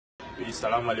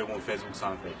Salam alaikum Facebook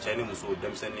sanfɛ cɛ ni muso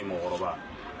denmisɛnnin ni mɔgɔkɔrɔba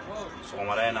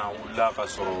sɔgɔmada in na wulila ka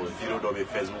sɔrɔ video dɔ bɛ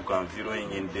Facebook kan video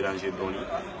in ye n déranger dɔɔni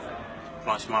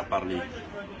franchement parler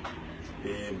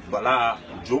Bala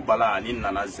Jo Bala ani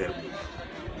Nana Zerbo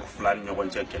fila ni ɲɔgɔn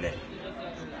cɛ kɛlɛ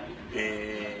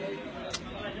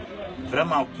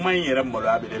vraiment kuma in yɛrɛ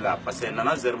maloya bɛ de la parce que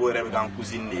Nana Zerbo yɛrɛ bɛ k'an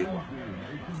cousine de ye quoi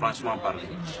franchement parler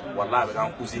wallahi a bɛ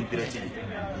k'an cousine direct de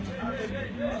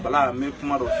Bala n bɛ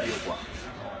kuma dɔ f'i ye quoi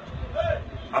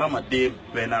Adamaden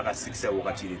bɛɛ n'a ka succès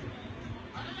wagati de don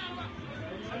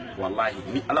wallahi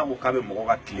ni Ala ko k'a bɛ mɔgɔ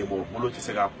ka tile bɔ bolo tɛ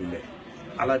se k'a kunbɛn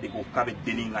Ala de ko k'a bɛ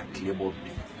dennin ka tile bɔ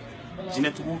bi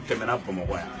Djinetigui tɛmɛna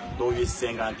Bamakɔ yan dɔw ye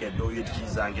 5 ans kɛ dɔw ye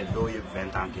 10 ans kɛ dɔw ye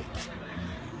 20 ans kɛ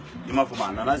i m'a fɔ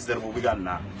ma Nana Zerbo bɛ ka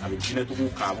na a bɛ Djinetigui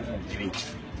kan a bɛ k'u girin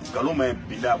nkalon ma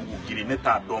bila a bɛ k'u girin ne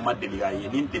t'a dɔn ma deli k'a ye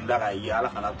ni n delila k'a ye Ala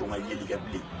kana to n ka yeli kɛ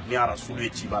bilen ni Arasulu ye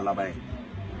ciba laban ye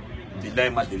bilahi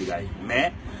ma deli k'a ye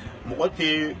mais mɔgɔ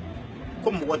tɛ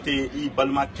ko mɔgɔ tɛ i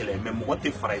balima kɛlɛ mais mɔgɔ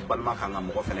tɛ fara i balima kan ka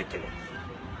mɔgɔ fɛnɛ kɛlɛ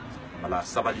voilà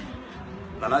sabali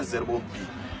Nana Zerbo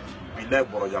bilahi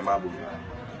bɔrɔjan b'a bolo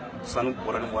sanu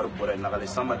bɔrɛ ni wari bɔrɛ nagale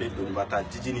samade doniba ta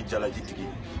jiji ni jalaji tigi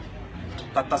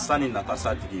tata sani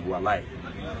natasa tigi wallahi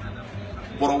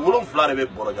bɔrɔ 7 de bɛ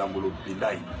bɔrɔjan bolo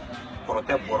bilahi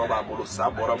kɔrɔtɛ bɔrɔ b'a bolo sa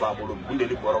bɔrɔ b'a bolo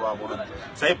bundeli bɔrɔ b'a bolo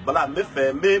ça y est Bala n bɛ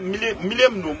fɛ milieu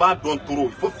minnu b'a dɔn trop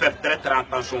il faut faire très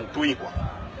attention to yen quoi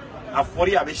a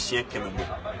fɔri a bɛ siɲɛ 100 bɔ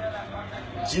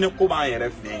jinɛ ko b'an yɛrɛ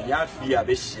fɛ yen n y'a f'i ye a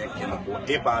bɛ siɲɛ 100 bɔ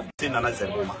e b'a se Nana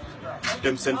Zerbo ma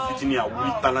denmisɛnnin fitinin a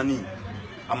wuli talani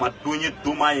a ma don ye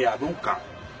doma ye a b'u kan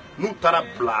n'u taara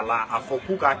bila a la a fɔ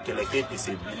k'u ka kɛlɛ kɛ tɛ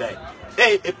se bilahi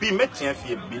et puis n bɛ tiɲɛ f'i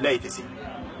ye bilahi tɛ se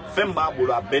fɛn b'a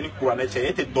bolo a bɛɛ ni kuranɛ cɛ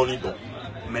e tɛ dɔɔnin dɔn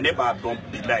mais ne b'a dɔn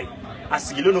bilahi a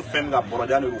sigilen don fɛn min ka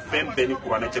bɔrɔjan de don fɛn bɛɛ ni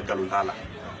kuranɛ cɛ nkalon t'a la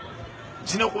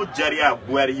jinɛ ko jariya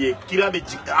goyari ye kira bɛ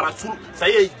jigin Arasulu ça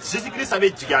y est Jésus Christ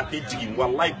bɛ jigin a tɛ jigin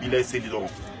wallahi bilahi seli dɔrɔn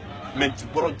mais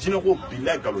bɔrɔ jinɛ ko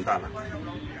bilahi nkalon t'a la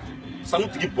sanu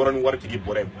tigi bɔrɛ ni wari tigi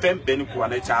bɔrɛ fɛn bɛɛ ni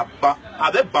kuranɛ cɛ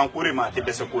a bɛ ban ko de ma a tɛ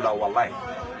dɛsɛ ko la wallahi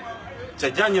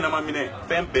cɛjan ɲɛnama minɛ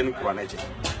fɛn bɛɛ ni kuranɛ cɛ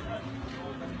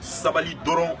sabali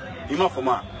dɔrɔn i m'a fɔ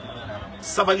ma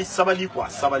sabali quoi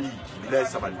sabali bilahi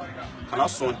sabali kana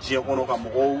sɔn diɲɛ kɔnɔ ka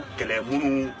mɔgɔw kɛlɛ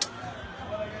minnu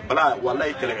Bala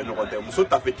wallahi kɛlɛ ɲɔgɔn tɛ muso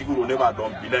tafetigi do ne b'a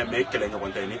dɔn bilahi mais kɛlɛ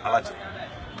ɲɔgɔn tɛ ni Ala cɛ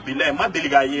bilahi ma deli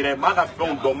k'a ye dɛ m'a ka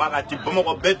fɛnw dɔn m'a ka ti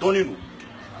Bamakɔ bɛɛ dɔnnen don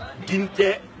gin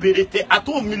tɛ bere tɛ a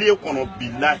t'o milieu kɔnɔ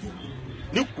bilahi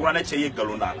ni kuranɛ cɛ ye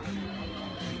nkalon d'a la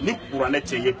ni kuranɛ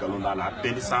cɛ ye nkalon d'a la a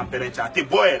bɛɛ ni sanpɛrɛn cɛ a tɛ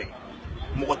bɔ yɛrɛ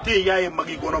mɔgɔ tɛ yen y'a ye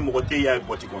magi kɔnɔ mɔgɔ tɛ yen y'a ye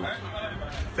bɔti kɔnɔ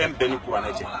fɛn bɛɛ ni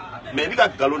kuranɛ cɛ mais i bɛ ka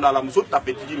nkalon d'a la muso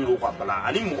tafetigi de do quoi Bala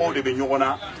ani mɔgɔw de bɛ ɲɔgɔn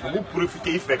na u b'u profiter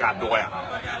i fɛ k'a dɔgɔya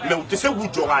mais u tɛ se k'u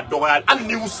jɔ k'a dɔgɔya hali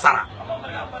ni y'u sara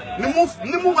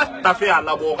ni mun ka tafe y'a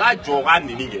labɔ o k'a jɔ o k'a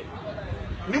neni kɛ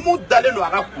ni mun dalen don a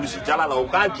ka kulusi jala la o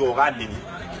k'a jɔ o k'a neni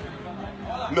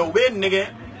mais u bɛ nɛgɛ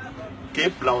k'e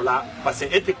bila o la parce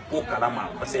que e tɛ ko kalama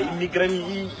parce que i migraine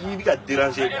i bɛ ka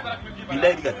déranger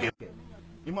bilahi i bɛ ka déranger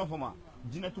i m'a fɔ ma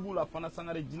Djinetigui la fana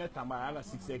Sangare jinɛ tamba a y'a ka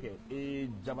succès kɛ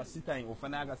Jabasita in o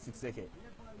fana y'a ka succès kɛ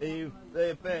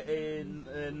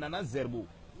Nana Zerbo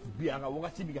bi a ka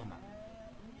wagati bɛ ka na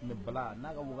mais Bala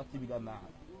n'a ka wagati bɛ ka na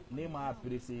ne m'a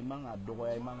apprécier i man ka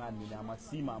dɔgɔya i man ka nɛni a ma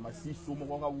si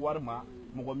somɔgɔ ka wari ma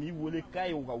mɔgɔ m'i wele k'a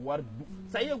ye o ka wari dun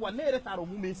ça y est quoi ne yɛrɛ t'a dɔn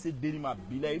mun bɛ se denni ma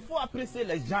bilahi il faut apprécier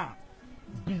les gens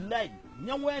bilahi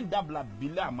ɲɛngoya in dabila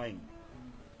bilahi a ma ɲi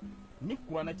ni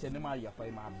kuranɛ cɛ ne m'a yafa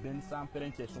i ma a bɛɛ ni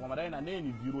sanpɛrɛn cɛ sɔgɔmada in na ne ye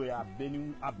nin video ye a bɛɛ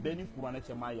ni kuranɛ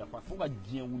cɛ m'a yafa fo ka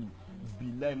diɲɛ wuli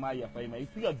bilahi m'a yafa i ma i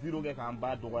fi ka video kɛ k'an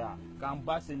ba dɔgɔya k'an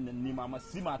ba se nɛni ma a ma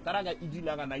si ma a taara ka iji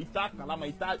la ka na i t'a kalama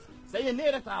i t'a ça y est ne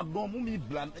yɛrɛ t'a dɔn mun b'i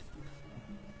bila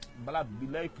Bala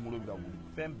bilahi kunkolo bɛ ka wuli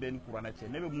fɛn bɛɛ ni kuranɛ cɛ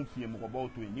ne bɛ mun f'i ye mɔgɔbaw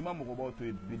to yen n'i ma mɔgɔbaw to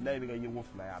yen bilahi bɛ ka yeko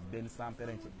fila ye a bɛɛ ni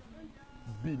sanpɛrɛn cɛ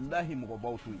bilahi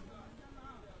mɔgɔbaw to yen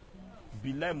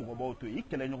bilahi mɔgɔbaw to yen i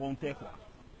kɛlɛɲɔgɔnw tɛ quoi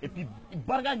et puis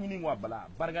barika ɲini quoi Bala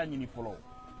barika ɲini fɔlɔ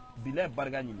bilahi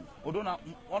barika ɲini o don na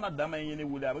ɔna dama ye ne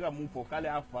wele a bɛ ka mun fɔ k'ale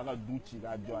y'a fa ka du ci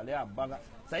k'a jɔ ale y'a ba ka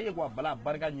ça y est quoi Bala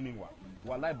barika ɲini quoi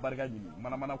wallahi barika ɲini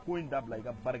manamana ko in dabila i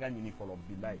ka barika ɲini fɔlɔ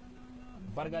bilahi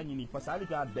barika ɲini parce que hali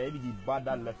k'a da i bɛ k'i ba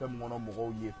da lɛfɛ min kɔnɔ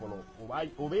mɔgɔw ye fɔlɔ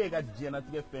o bɛ e ka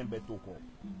diɲɛlatigɛ fɛn bɛɛ to kɔ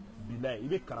bilahi i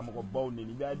bɛ karamɔgɔbaw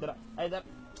neni i bɛ Aïdara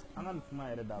an ka nin kuma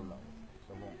yɛrɛ dabila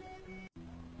c'est bon.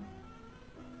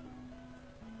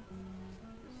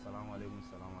 Salam alaikum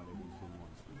tout le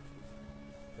monde.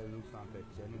 Facebook sanfɛ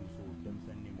cɛ ni muso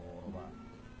denmisɛnnin ni mɔgɔkɔrɔba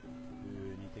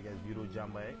nin tɛ kɛ video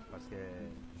janba ye parce que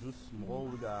juste mɔgɔw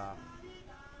bɛ ka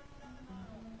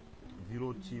video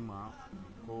ci ma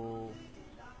ko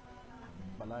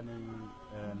Bala ni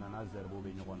Nana Zerbo bɛ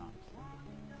ɲɔgɔn na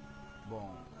bon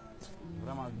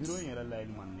vraiment bureau in yɛrɛ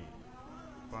layɛli man ne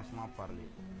franchement parler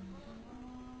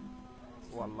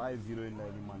wallahi bureau in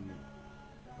layɛli man ne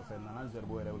parce que nana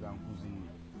Zerbo yɛrɛ bɛ k'an cousine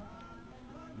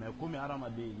mais komi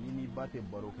hadamaden ni n'i ba tɛ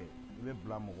baro kɛ i bɛ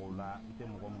bila mɔgɔw la i tɛ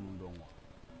mɔgɔ minnu dɔn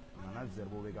quoi nana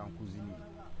Zerbo bɛ k'an cousine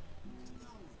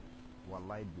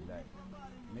wallahi bilahi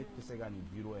ne tɛ se ka nin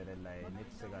bureau yɛrɛ layɛ ne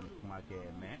tɛ se ka nin kuma kɛ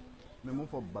mais mun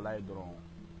fɔ Bala ye dɔrɔn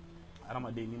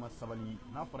hadamaden n'i ma sabali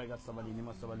n'a fɔra i ka sabali n'i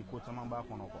ma sabali ko caman b'a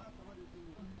kɔnɔ quoi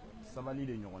sabali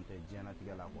de ɲɔgɔn tɛ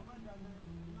diɲɛlatigɛ la quoi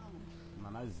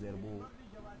nana Zerbo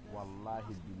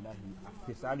wallahi bilahi a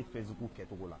tɛ se hali Facebook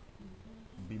kɛcogo la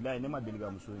bilahi ne ma deli ka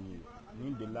muso in ye ni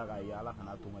n delila k'a ye ala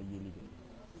kana to n ka yeli kɛ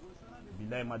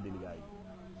bilahi ma deli k'a ye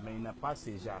mais il n'a pas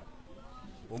ce genre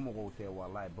o mɔgɔw tɛ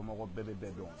wallahi Bamakɔ bɛɛ bɛ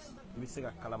bɛɛ dɔn i bɛ se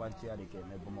ka kalabanciya de kɛ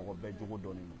mais Bamakɔ bɛɛ jogo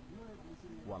dɔnnen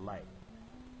don wallahi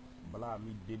Bala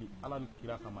mi deli ala ni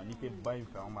kira kama n'i tɛ ba in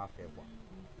fɛ an b'a fɛ quoi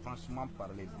franchement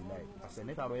parler bilahi parce que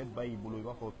ne t'a dɔn e ba y'i bolo i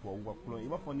b'a fɔ tubabu ka kulon i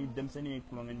b'a fɔ ni denmisɛnnin ye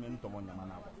kulonkɛ tɔmɔ ɲama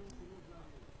na quoi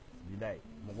bilahi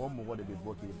mɔgɔ de bɛ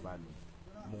bɔ k'i ba nin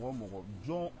mɔgɔ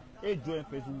jɔn e jɔn ye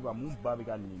Facebook kan mun ba bɛ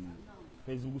ka nɛni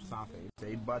Facebook sanfɛ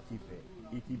c'est i ba t'i fɛ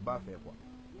i t'i ba fɛ quoi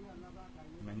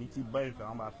mais n'i t'i ba in fɛ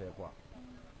an b'a fɛ quoi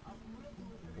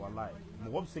wallahi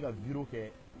mɔgɔ bɛ se ka vidéo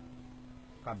kɛ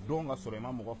ka dɔn ka sɔrɔ i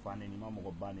ma mɔgɔ fa nɛni i ma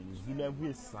mɔgɔ ba nɛni Zulɛfu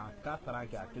ye san 4 ans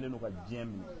kɛ a kɛlen don ka diɲɛ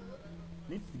minɛ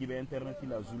ni tigi bɛ internet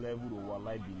la Zulɛfu don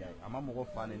wallahi bilahi a ma mɔgɔ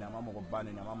fa nɛni a ma mɔgɔ ba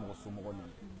nɛni a ma mɔgɔ somɔgɔ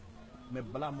nɛni mais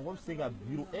Bala mɔgɔ bɛ se ka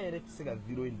vidéo e yɛrɛ tɛ se ka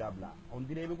vidéo in dabila on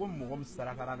dirait i bɛ ko mɔgɔ min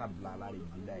sarakala ka bila a la de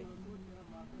bilahi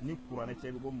ni kuranɛ cɛ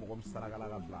i bɛ ko mɔgɔ min sarakala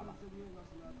ka bila a la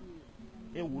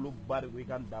e woloba de ko i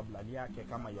ka dabila n'i y'a kɛ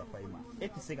k'a ma yafa i ma e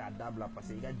tɛ se k'a dabila parce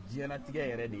que i ka diɲɛlatigɛ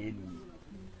yɛrɛ de ye nin ye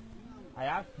a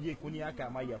y'a f'i ye ko n'i y'a kɛ a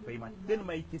ma yafa i ma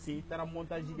tellement i tɛ se i taara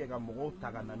montage kɛ ka mɔgɔw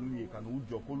ta ka na n'u ye ka n'u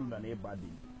jɔ k'olu nana e ba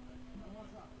deli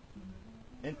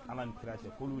e ala ni kira cɛ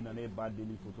k'olu nana e ba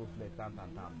deli photo filɛ tan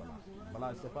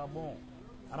Bala c'est pas bon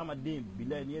hadamaden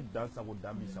bilahi n'i ye dan sago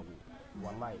dan b'i sago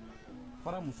wallahi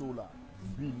fara musow la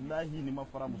bilahi ni ma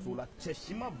fara musow la cɛ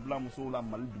si ma bila musow la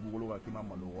Mali dugukolo kan k'i ma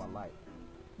malo wallahi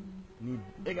ni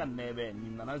e ka nɛbɛ ni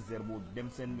nana Zerbo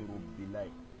denmisɛnnin de don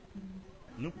bilahi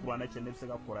ni kuranɛ cɛ ne bɛ se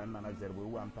ka kuranɛ nana Zerbo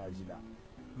ou an ta aji la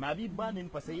mais a b'i ba neni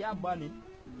parce que i y'a ba neni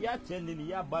i y'a cɛ neni i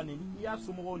y'a ba neni i y'a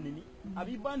somɔgɔw neni a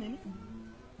b'i ba neni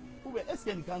ou bien est ce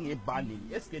que nin kan k'e ba neni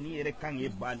est ce que nin yɛrɛ kan k'e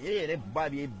ba neni e yɛrɛ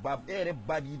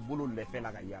ba b'i bolo lɛfɛ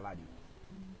la ka yala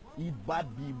de i ba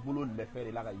b'i bolo lɛfɛ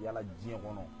de la ka yala diɲɛ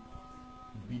kɔnɔ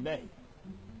bilahi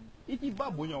i t'i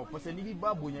ba bonya parce que n'i b'i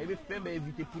ba bonya i bɛ fɛn bɛɛ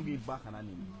éviter pour que i ba kana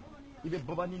neni i bɛ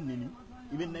babani neni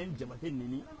i bɛ Naim Jabate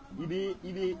neni i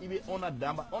bɛ ona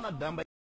damba